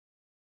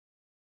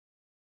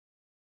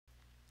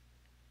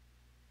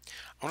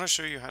I want to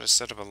show you how to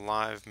set up a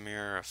live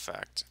mirror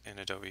effect in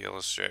Adobe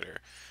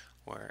Illustrator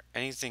where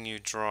anything you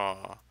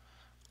draw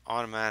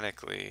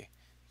automatically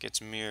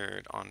gets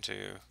mirrored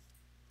onto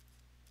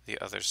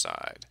the other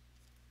side.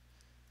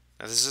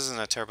 Now this isn't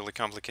a terribly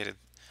complicated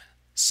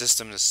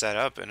system to set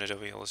up in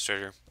Adobe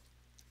Illustrator,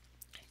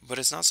 but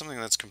it's not something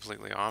that's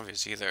completely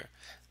obvious either,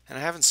 and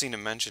I haven't seen it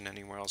mentioned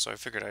anywhere else, so I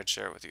figured I'd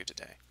share it with you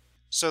today.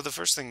 So the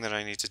first thing that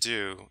I need to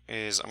do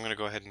is I'm going to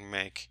go ahead and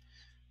make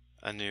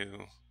a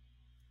new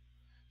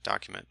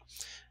document.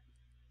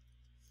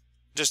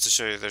 Just to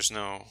show you there's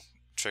no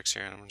tricks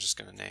here, and I'm just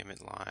going to name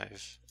it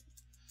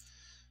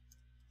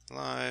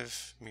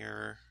live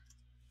mirror,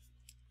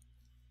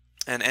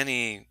 and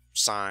any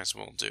size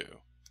will do.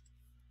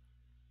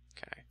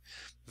 Okay.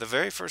 The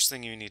very first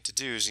thing you need to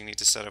do is you need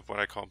to set up what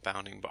I call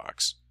bounding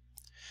box,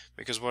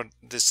 because what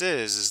this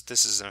is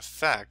this is an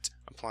effect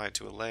applied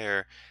to a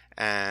layer,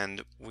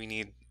 and we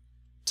need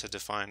to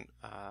define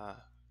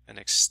an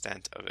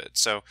extent of it.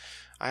 So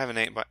I have an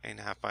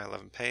 8.5 by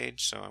 11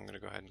 page, so I'm going to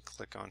go ahead and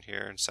click on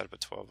here and set up a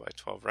 12 by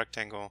 12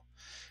 rectangle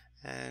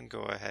and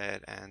go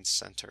ahead and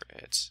center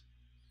it.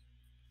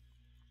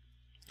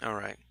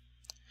 Alright,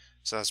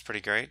 so that's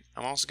pretty great.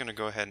 I'm also going to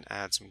go ahead and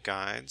add some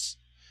guides.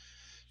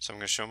 So I'm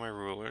going to show my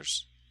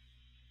rulers,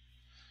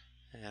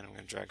 and I'm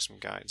going to drag some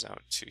guides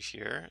out to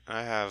here.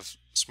 I have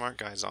smart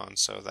guides on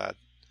so that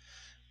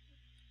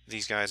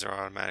these guides are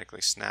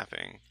automatically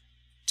snapping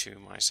to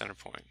my center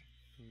point.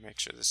 Make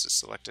sure this is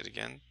selected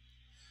again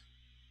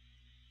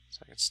so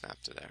I can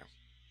snap to there.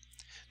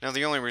 Now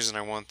the only reason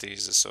I want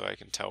these is so I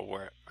can tell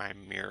where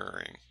I'm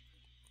mirroring.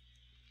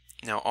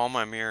 Now all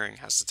my mirroring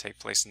has to take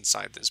place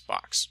inside this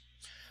box.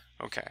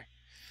 Okay,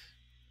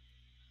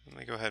 let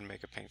me go ahead and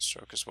make a paint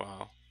stroke as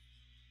well.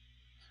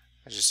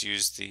 I just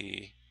used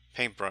the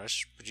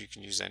paintbrush, but you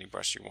can use any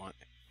brush you want,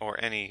 or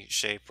any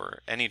shape or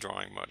any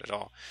drawing mode at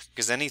all,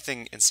 because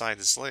anything inside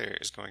this layer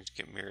is going to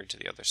get mirrored to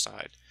the other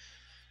side.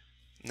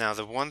 Now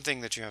the one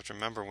thing that you have to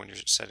remember when you're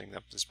setting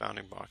up this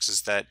bounding box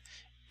is that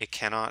it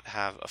cannot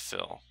have a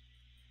fill.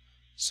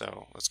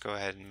 So let's go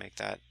ahead and make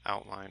that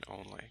outline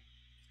only.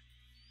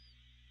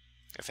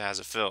 If it has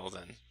a fill,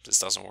 then this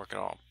doesn't work at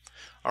all.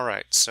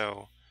 Alright,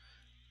 so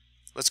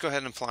let's go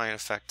ahead and apply an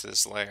effect to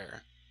this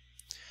layer.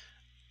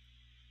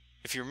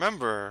 If you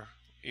remember,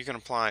 you can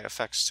apply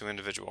effects to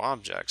individual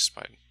objects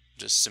by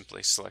just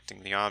simply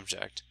selecting the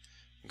object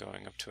and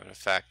going up to an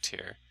effect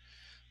here,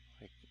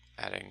 like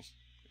adding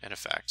an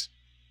effect.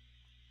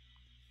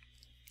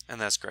 And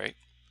that's great.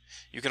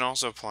 You can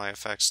also apply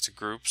effects to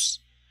groups,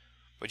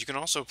 but you can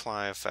also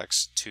apply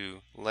effects to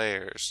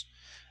layers.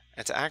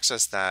 And to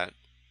access that,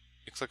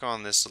 you click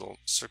on this little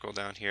circle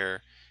down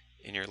here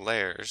in your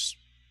layers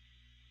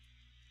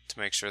to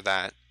make sure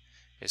that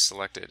is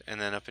selected.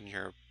 And then up in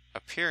your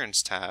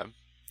appearance tab,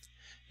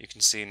 you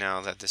can see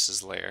now that this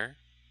is layer,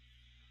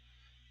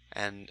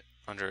 and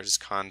under it is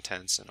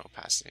contents and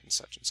opacity and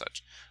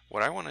such.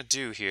 What I want to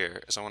do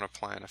here is I want to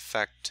apply an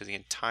effect to the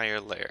entire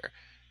layer.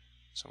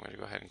 So I'm going to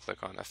go ahead and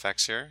click on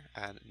effects here,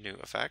 add new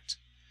effect,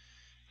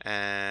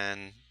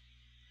 and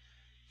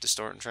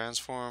distort and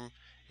transform.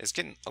 It's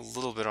getting a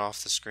little bit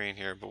off the screen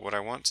here, but what I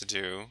want to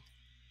do,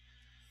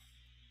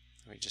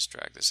 let me just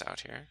drag this out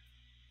here.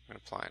 I'm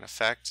going to apply an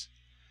effect,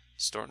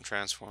 distort and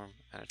transform,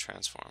 and a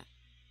transform.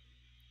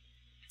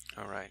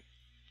 Alright.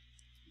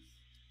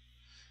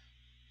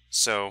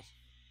 So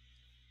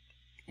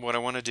what I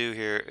want to do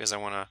here is I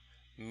want to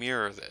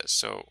mirror this.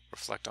 So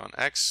reflect on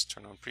X,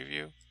 turn on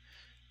preview.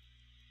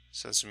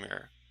 So it's a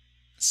mirror.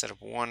 Set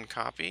up one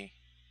copy,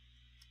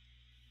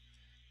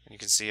 and you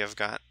can see I've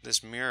got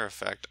this mirror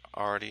effect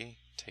already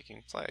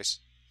taking place.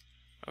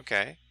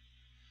 Okay,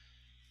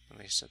 let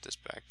me set this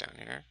back down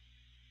here.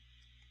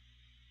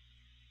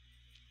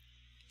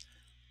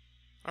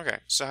 Okay,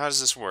 so how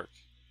does this work?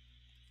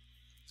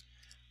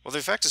 Well, the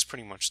effect is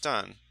pretty much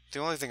done.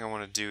 The only thing I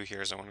want to do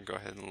here is I want to go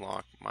ahead and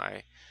lock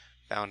my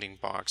bounding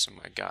box and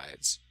my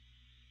guides.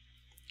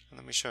 And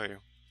let me show you.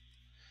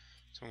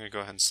 So I'm going to go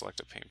ahead and select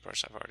a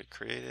paintbrush I've already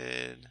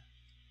created.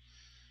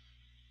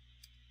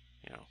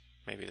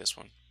 Maybe this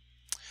one.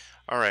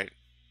 Alright.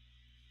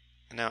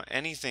 Now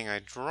anything I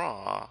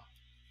draw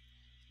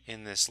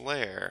in this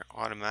layer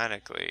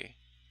automatically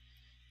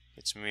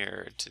gets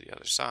mirrored to the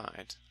other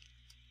side.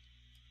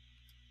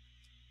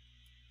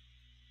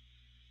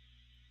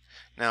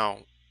 Now,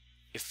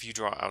 if you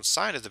draw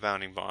outside of the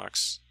bounding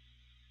box,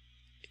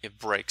 it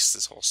breaks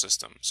this whole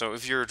system. So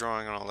if you're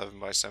drawing on an 11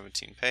 by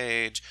 17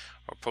 page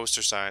or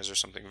poster size or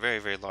something very,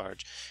 very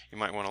large, you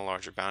might want a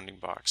larger bounding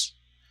box.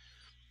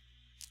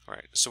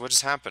 Alright, so what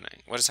is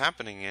happening? What is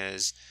happening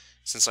is,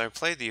 since I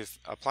applied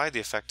the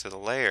effect to the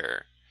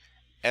layer,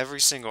 every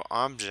single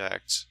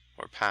object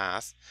or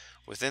path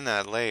within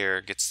that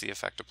layer gets the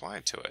effect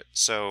applied to it.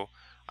 So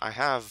I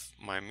have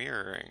my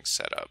mirroring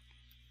set up,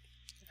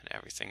 and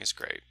everything is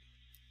great.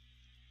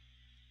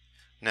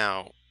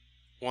 Now,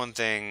 one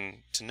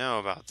thing to know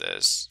about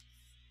this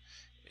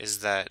is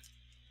that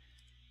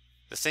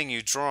the thing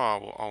you draw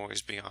will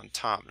always be on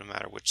top no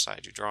matter which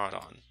side you draw it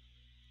on.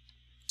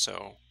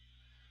 So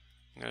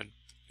I'm going to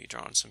be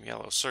drawing some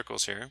yellow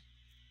circles here.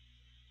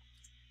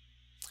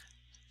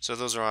 So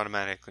those are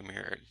automatically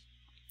mirrored.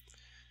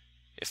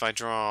 If I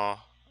draw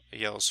a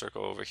yellow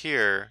circle over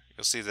here,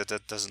 you'll see that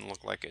that doesn't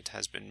look like it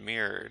has been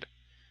mirrored.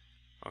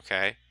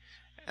 Okay?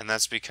 And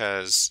that's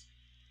because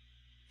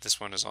this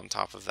one is on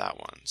top of that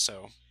one.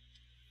 So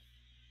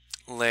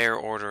layer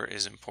order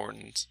is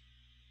important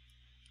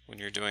when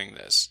you're doing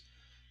this.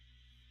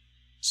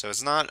 So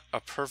it's not a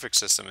perfect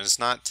system. It's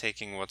not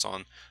taking what's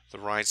on the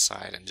right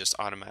side and just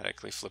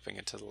automatically flipping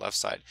it to the left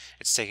side.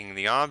 It's taking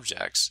the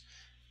objects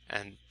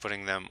and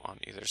putting them on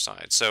either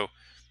side. So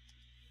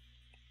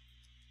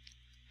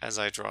as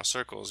I draw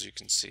circles, you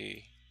can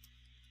see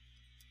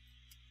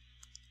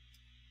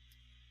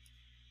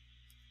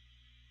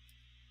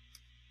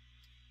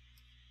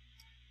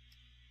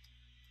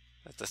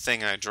that the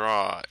thing I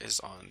draw is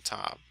on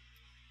top.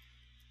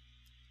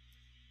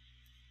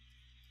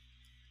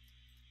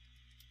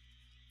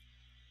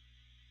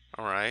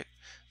 Alright,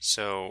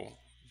 so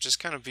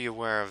just kind of be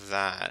aware of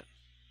that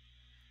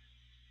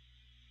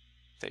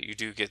you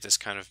do get this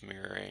kind of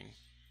mirroring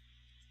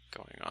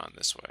going on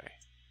this way.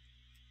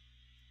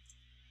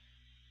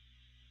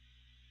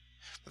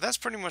 But that's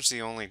pretty much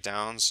the only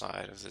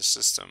downside of this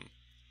system.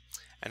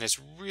 And it's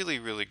really,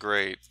 really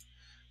great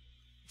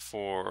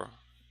for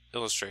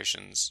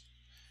illustrations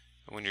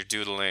when you're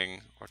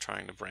doodling or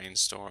trying to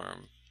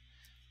brainstorm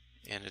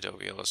in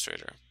Adobe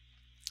Illustrator.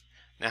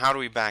 Now, how do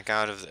we back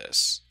out of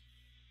this?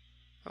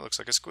 That looks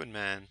like a squid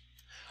man.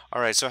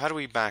 Alright, so how do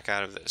we back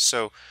out of this?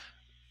 So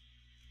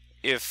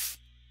if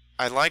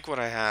I like what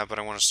I have, but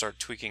I want to start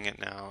tweaking it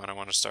now, and I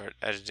want to start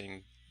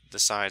editing the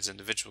sides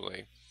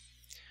individually,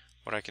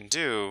 what I can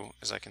do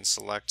is I can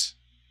select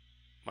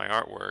my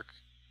artwork.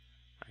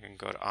 I can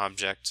go to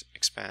Object,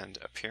 Expand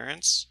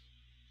Appearance,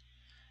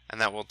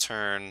 and that will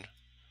turn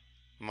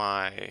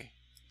my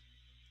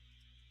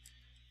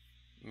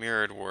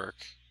mirrored work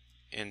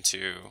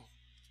into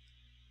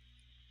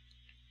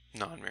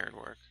non-mirrored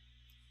work.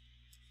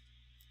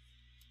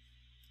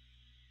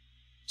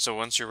 So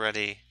once you're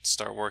ready to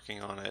start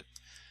working on it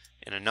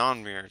in a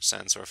non-mirrored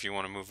sense, or if you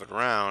want to move it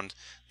around,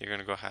 you're going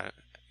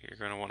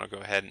to want to go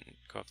ahead and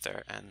go up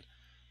there and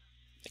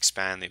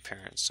expand the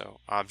appearance.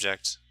 So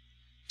Object,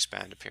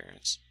 Expand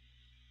Appearance,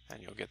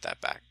 and you'll get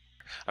that back.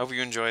 I hope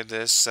you enjoyed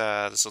this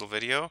this little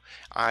video.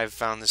 I've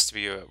found this to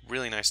be a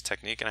really nice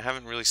technique, and I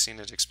haven't really seen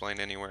it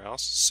explained anywhere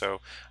else, so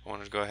I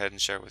wanted to go ahead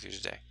and share it with you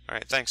today.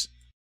 Alright, thanks.